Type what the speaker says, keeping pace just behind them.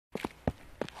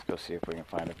go see if we can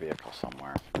find a vehicle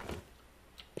somewhere. Let's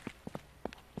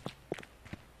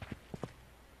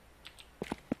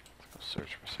go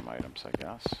search for some items, I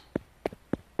guess.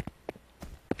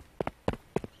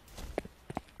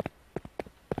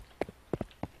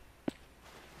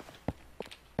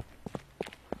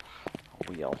 A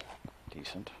wheel.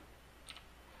 Decent.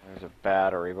 There's a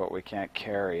battery, but we can't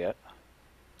carry it.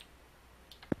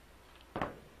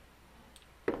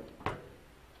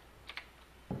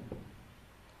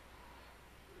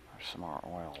 Some more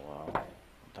oil, though. We'll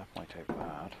definitely take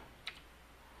that.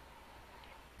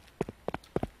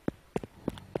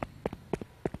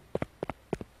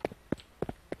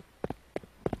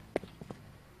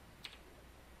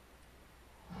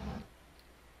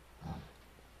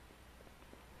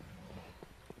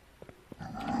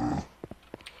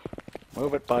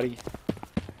 Move it, buddy.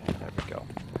 Yeah, there we go.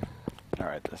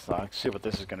 Alright, let's see what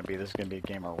this is going to be. This is going to be a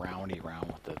game of roundy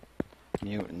round with the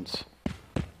mutants.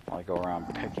 I go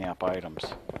around picking up items.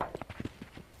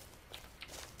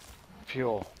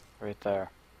 Fuel, right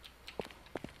there.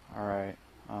 Alright,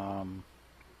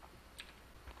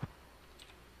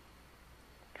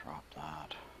 drop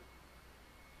that.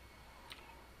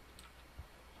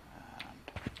 And,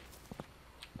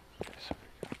 okay, so we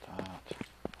got that.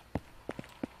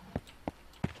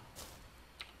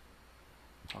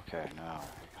 Okay, now.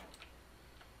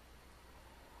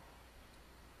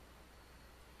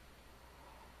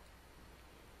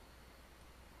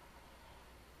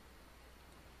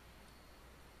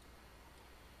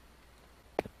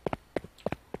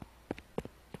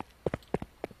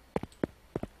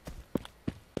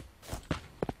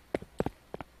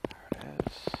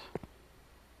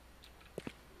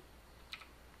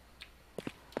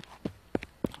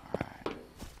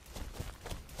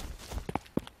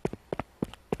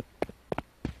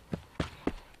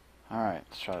 Alright,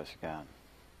 let's try this again.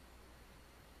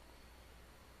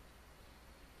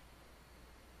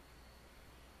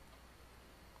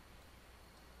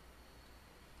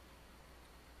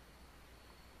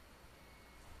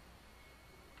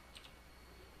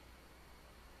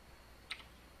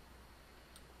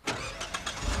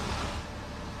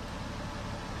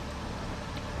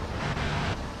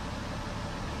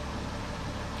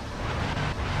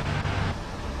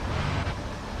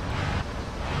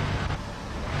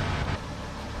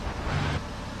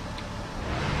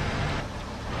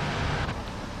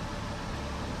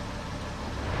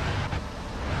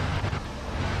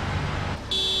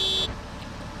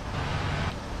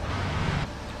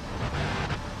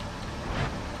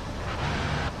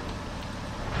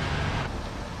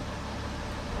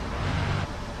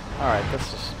 Alright,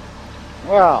 this is,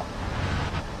 well,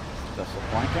 it's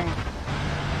disappointing.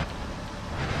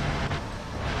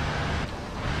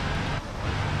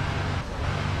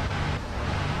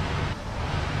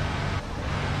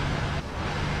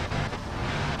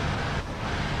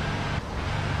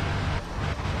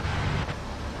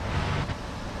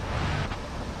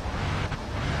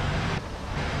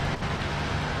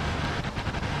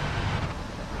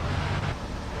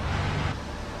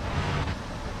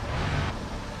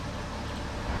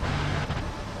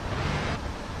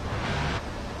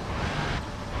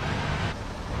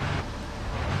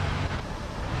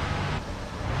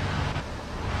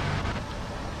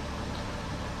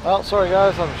 Well, sorry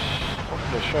guys, I'm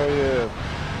hoping to show you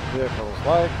what the vehicle's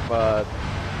like, but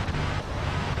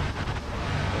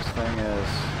this thing is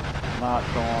not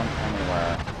going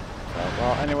anywhere. So,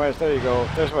 well, anyways, there you go.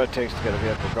 There's what it takes to get a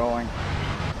vehicle going.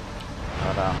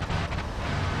 But,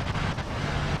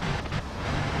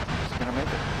 it's gonna make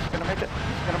it. It's gonna make it.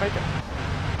 It's gonna make it.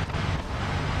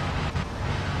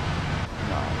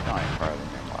 No, it's not any farther than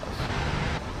it was.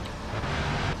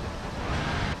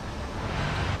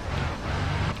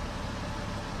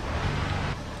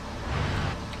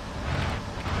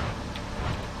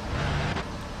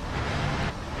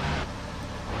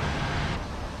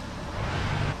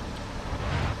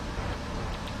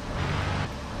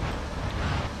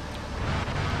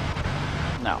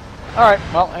 No. Alright,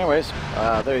 well, anyways,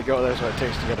 there you go. There's what it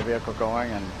takes to get a vehicle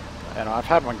going, and I've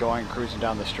had one going, cruising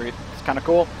down the street. It's kind of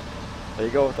cool. There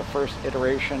you go with the first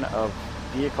iteration of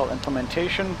vehicle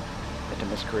implementation into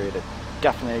Miscreated.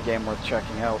 Definitely a game worth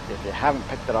checking out. If you haven't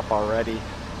picked it up already,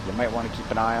 you might want to keep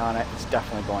an eye on it. It's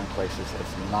definitely going places.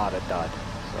 It's not a dud.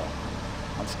 So,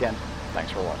 once again,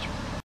 thanks for watching.